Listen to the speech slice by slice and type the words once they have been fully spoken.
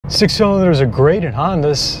Six cylinders are great in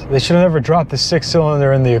Hondas. They should have never dropped the six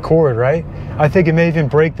cylinder in the Accord, right? I think it may even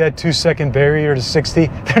break that 2-second barrier to 60.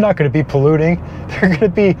 They're not going to be polluting. They're going to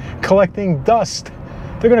be collecting dust.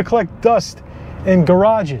 They're going to collect dust in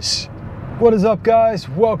garages. What is up, guys?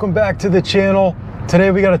 Welcome back to the channel.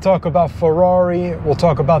 Today we got to talk about Ferrari. We'll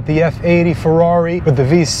talk about the F80 Ferrari with the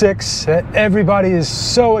V6 that everybody is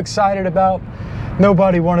so excited about.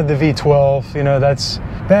 Nobody wanted the V12. You know, that's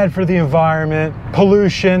bad for the environment,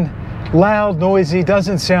 pollution, loud, noisy,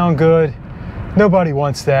 doesn't sound good. Nobody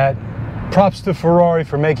wants that. Props to Ferrari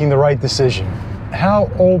for making the right decision. How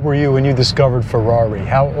old were you when you discovered Ferrari?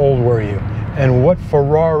 How old were you? And what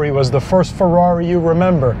Ferrari was the first Ferrari you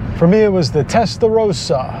remember? For me, it was the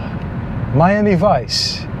Testarossa, Miami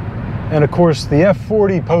Vice. And of course, the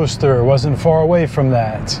F40 poster wasn't far away from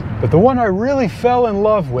that. But the one I really fell in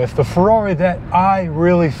love with, the Ferrari that I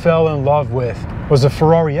really fell in love with, was the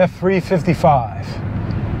Ferrari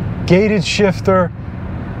F355. Gated shifter,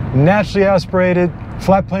 naturally aspirated,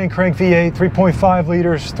 flat plane crank V8, 3.5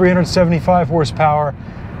 liters, 375 horsepower.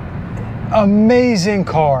 Amazing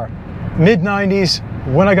car. Mid-90s,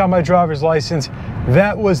 when I got my driver's license,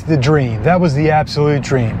 that was the dream. That was the absolute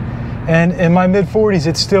dream. And in my mid-40s,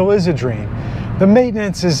 it still is a dream. The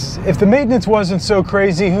maintenance is, if the maintenance wasn't so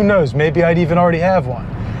crazy, who knows, maybe I'd even already have one.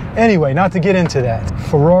 Anyway, not to get into that.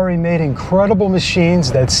 Ferrari made incredible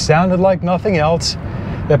machines that sounded like nothing else,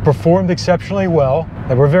 that performed exceptionally well,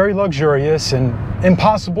 that were very luxurious and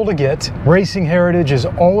impossible to get. Racing heritage has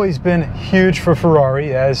always been huge for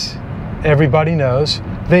Ferrari, as everybody knows.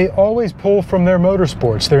 They always pull from their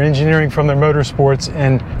motorsports, their engineering from their motorsports,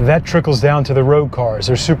 and that trickles down to the road cars,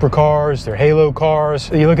 their supercars, their halo cars.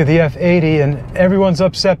 You look at the F80 and everyone's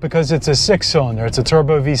upset because it's a six cylinder, it's a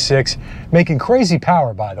turbo V6, making crazy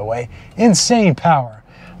power, by the way, insane power.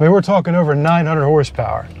 I mean, we're talking over 900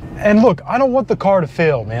 horsepower. And look, I don't want the car to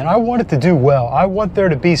fail, man. I want it to do well. I want there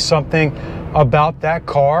to be something about that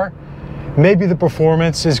car. Maybe the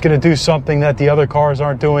performance is going to do something that the other cars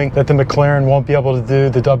aren't doing, that the McLaren won't be able to do,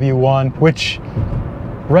 the W1, which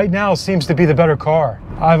right now seems to be the better car.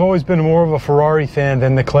 I've always been more of a Ferrari fan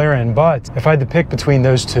than McLaren, but if I had to pick between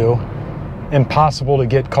those two, impossible to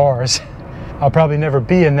get cars. I'll probably never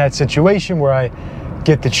be in that situation where I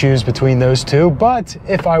get to choose between those two, but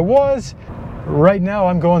if I was, right now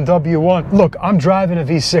I'm going W1. Look, I'm driving a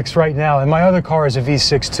V6 right now, and my other car is a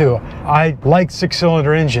V6 too. I like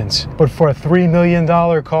six-cylinder engines, but for a $3 million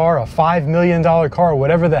car, a $5 million car,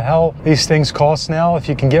 whatever the hell these things cost now, if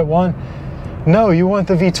you can get one, no, you want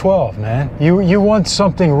the V12, man. You want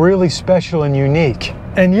something really special and unique.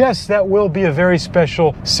 And yes, that will be a very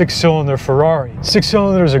special six-cylinder Ferrari. Six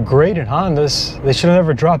cylinders are great in Hondas. They should have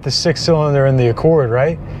never dropped the six-cylinder in the Accord,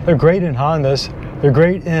 right? They're great in Hondas. They're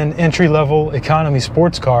great in entry-level economy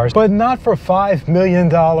sports cars, but not for $5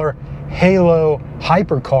 million halo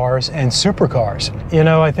hypercars and supercars. You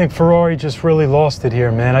know, I think Ferrari just really lost it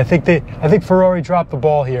here, man. I think Ferrari dropped the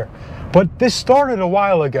ball here. But this started a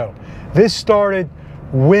while ago. This started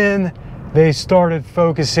when they started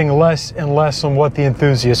focusing less and less on what the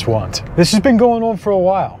enthusiasts want. This has been going on for a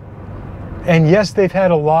while. And yes, they've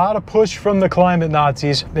had a lot of push from the climate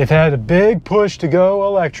Nazis. They've had a big push to go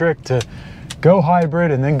electric, to go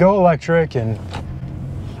hybrid, and then go electric. And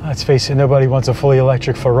let's face it, nobody wants a fully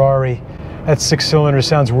electric Ferrari. That six-cylinder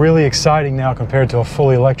sounds really exciting now compared to a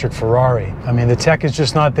fully electric Ferrari. I mean, the tech is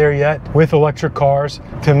just not there yet with electric cars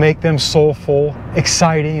to make them soulful,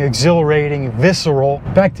 exciting, exhilarating, visceral.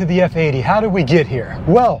 Back to the F80. How did we get here?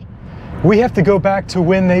 Well, we have to go back to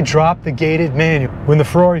when they dropped the gated manual. When the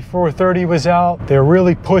Ferrari 430 was out, they were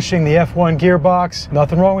really pushing the F1 gearbox.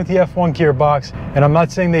 Nothing wrong with the F1 gearbox. And I'm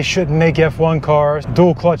not saying they shouldn't make F1 cars,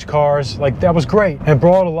 dual clutch cars. Like, that was great and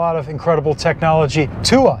brought a lot of incredible technology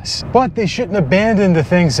to us. But they shouldn't abandon the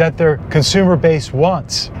things that their consumer base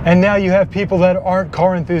wants. And now you have people that aren't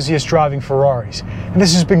car enthusiasts driving Ferraris. And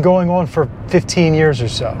this has been going on for 15 years or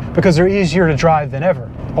so because they're easier to drive than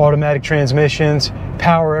ever. Automatic transmissions,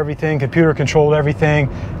 power everything, computer controlled everything,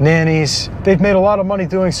 nannies. They've made a lot of money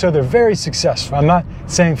doing so. They're very successful. I'm not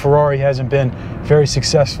saying Ferrari hasn't been very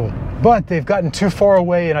successful, but they've gotten too far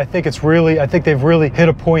away, and I think they've really hit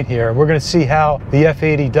a point here. We're going to see how the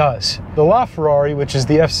F80 does. The LaFerrari, which is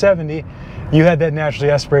the F70, you had that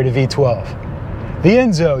naturally aspirated V12. The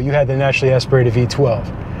Enzo, you had the naturally aspirated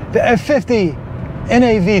V12. The F50 and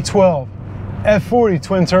I V12. F40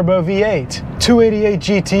 twin turbo V8, 288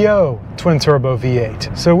 GTO twin turbo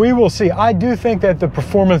V8. So we will see. I do think that the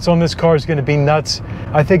performance on this car is going to be nuts.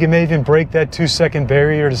 I think it may even break that 2-second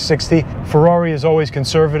barrier to 60. Ferrari is always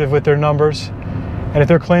conservative with their numbers. And if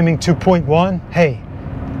they're claiming 2.1, hey,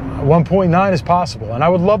 1.9 is possible. And I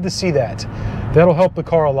would love to see that. That'll help the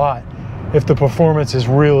car a lot if the performance is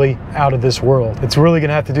really out of this world. It's really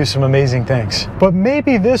gonna have to do some amazing things. But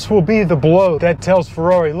maybe this will be the blow that tells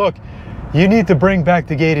Ferrari, look, you need to bring back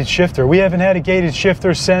the gated shifter. We haven't had a gated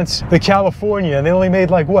shifter since the California, and they only made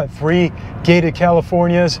like, what, 3 gated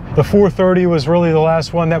Californias? The 430 was really the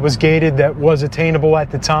last one that was gated, that was attainable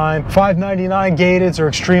at the time. 599 gateds are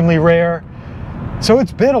extremely rare. So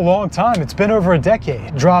it's been a long time. It's been over a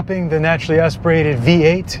decade. Dropping the naturally aspirated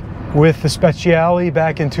V8 with the Speciale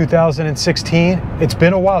back in 2016. It's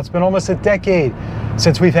been a while. It's been almost a decade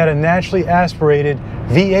since we've had a naturally aspirated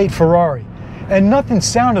V8 Ferrari. And nothing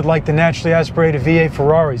sounded like the naturally aspirated V8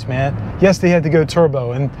 Ferraris, man. Yes, they had to go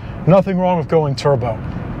turbo, and nothing wrong with going turbo.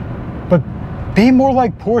 But be more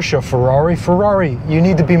like Porsche, Ferrari. Ferrari, you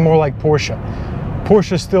need to be more like Porsche.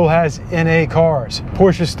 Porsche still has NA cars.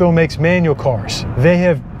 Porsche still makes manual cars. They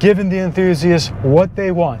have given the enthusiasts what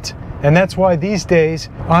they want. And that's why these days,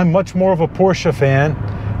 I'm much more of a Porsche fan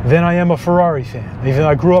than I am a Ferrari fan. Even though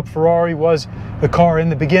I grew up, Ferrari was the car in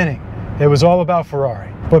the beginning. It was all about Ferrari.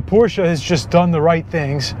 But Porsche has just done the right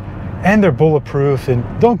things, and they're bulletproof, and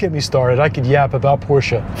don't get me started. I could yap about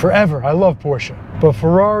Porsche forever. I love Porsche. But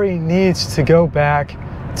Ferrari needs to go back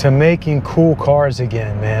to making cool cars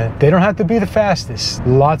again, man. They don't have to be the fastest.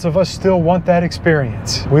 Lots of us still want that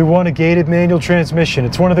experience. We want a gated manual transmission.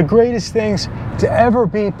 It's one of the greatest things to ever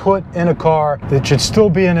be put in a car that should still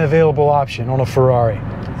be an available option on a Ferrari.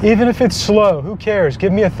 Even if it's slow, who cares?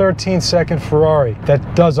 Give me a 13-second Ferrari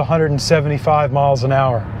that does 175 miles an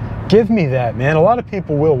hour. Give me that, man. A lot of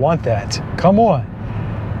people will want that. Come on.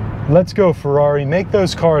 Let's go, Ferrari. Make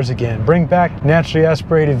those cars again. Bring back naturally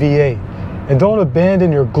aspirated V8. And don't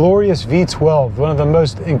abandon your glorious V12, one of the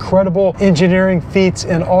most incredible engineering feats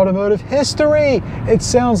in automotive history. It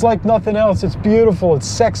sounds like nothing else. It's beautiful. It's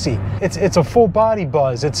sexy. It's a full body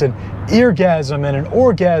buzz. It's an eargasm and an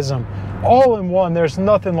orgasm all in one. There's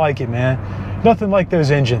nothing like it, man. Nothing like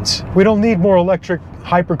those engines. We don't need more electric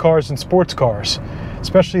hypercars and sports cars,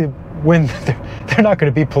 especially when they're not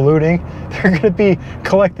going to be polluting. They're going to be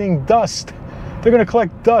collecting dust. They're going to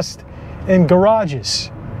collect dust in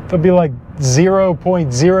garages. They'll be like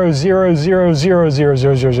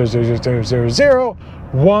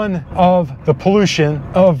 0.00000000001 of the pollution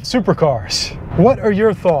of supercars. What are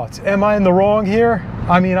your thoughts? Am I in the wrong here?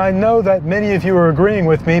 I mean, I know that many of you are agreeing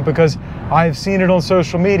with me because I've seen it on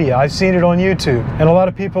social media. I've seen it on YouTube, and a lot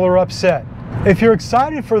of people are upset. If you're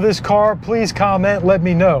excited for this car, please comment, let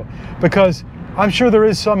me know, because I'm sure there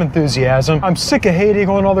is some enthusiasm. I'm sick of hating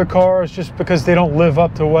on other cars just because they don't live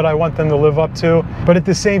up to what I want them to live up to. But at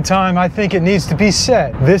the same time, I think it needs to be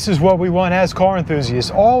said. This is what we want as car enthusiasts.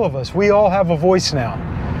 All of us, we all have a voice now.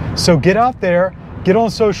 So get out there, get on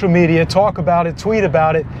social media, talk about it, tweet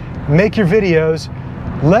about it, make your videos.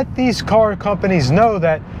 Let these car companies know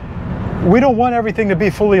that we don't want everything to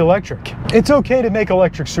be fully electric. It's okay to make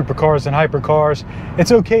electric supercars and hypercars.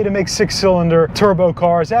 It's okay to make 6-cylinder turbo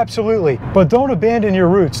cars, absolutely. But don't abandon your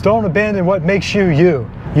roots. Don't abandon what makes you you.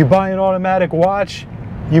 You buy an automatic watch,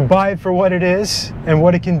 you buy it for what it is and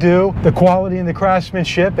what it can do, the quality and the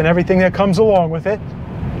craftsmanship and everything that comes along with it.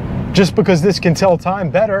 Just because this can tell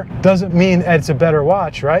time better doesn't mean it's a better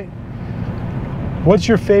watch, right? What's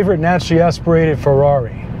your favorite naturally aspirated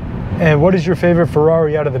Ferrari? And what is your favorite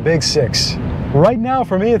Ferrari out of the big 6? Right now,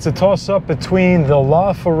 for me, it's a toss-up between the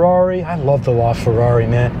LaFerrari. I love the LaFerrari,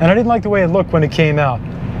 man. And I didn't like the way it looked when it came out.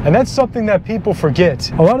 And that's something that people forget.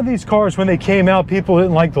 A lot of these cars, when they came out, people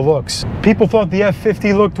didn't like the looks. People thought the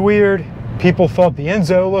F50 looked weird. People thought the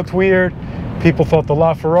Enzo looked weird. People thought the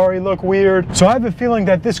LaFerrari looked weird. So I have a feeling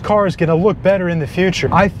that this car is gonna look better in the future.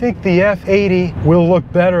 I think the F80 will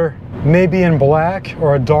look better maybe in black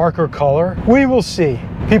or a darker color. We will see.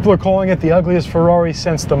 People are calling it the ugliest Ferrari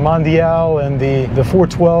since the Mondial and the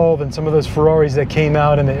 412 and some of those Ferraris that came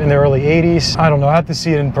out in the early 80s. I don't know, I have to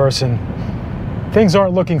see it in person. Things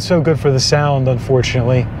aren't looking so good for the sound,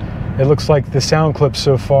 unfortunately. It looks like the sound clips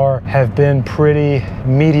so far have been pretty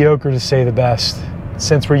mediocre, to say the best,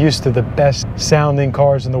 since we're used to the best sounding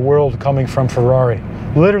cars in the world coming from Ferrari.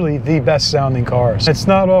 Literally the best sounding cars. It's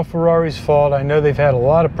not all Ferrari's fault. I know they've had a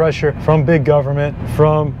lot of pressure from big government,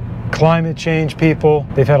 from climate change people.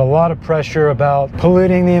 They've had a lot of pressure about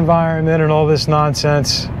polluting the environment and all this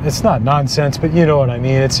nonsense. It's not nonsense, but you know what I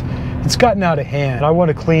mean. It's gotten out of hand. I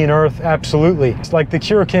want a clean earth, absolutely. It's like the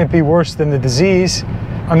cure can't be worse than the disease.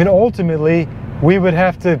 I mean, ultimately, we would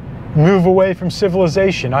have to move away from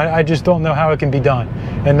civilization. I just don't know how it can be done.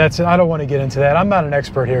 And I don't want to get into that. I'm not an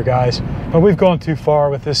expert here, guys, but we've gone too far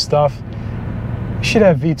with this stuff. We should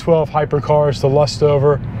have V12 hypercars to lust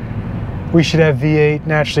over. We should have V8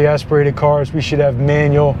 naturally aspirated cars. We should have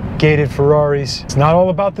manual gated Ferraris. It's not all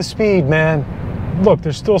about the speed, man. Look,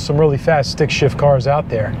 there's still some really fast stick shift cars out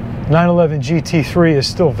there. 911 GT3 is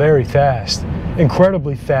still very fast,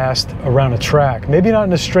 incredibly fast around a track. Maybe not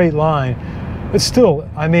in a straight line, but still,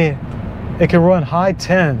 I mean, it can run high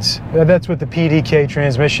 10s. That's with the PDK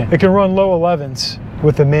transmission. It can run low 11s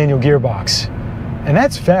with the manual gearbox. And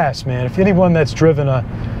that's fast, man. If anyone that's driven a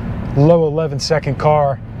low 11-second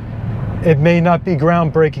car, it may not be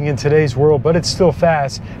groundbreaking in today's world, but it's still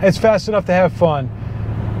fast. And it's fast enough to have fun.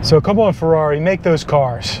 So come on, Ferrari, make those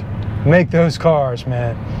cars. Make those cars,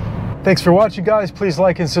 man. Thanks for watching, guys. Please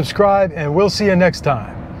like and subscribe, and we'll see you next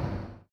time.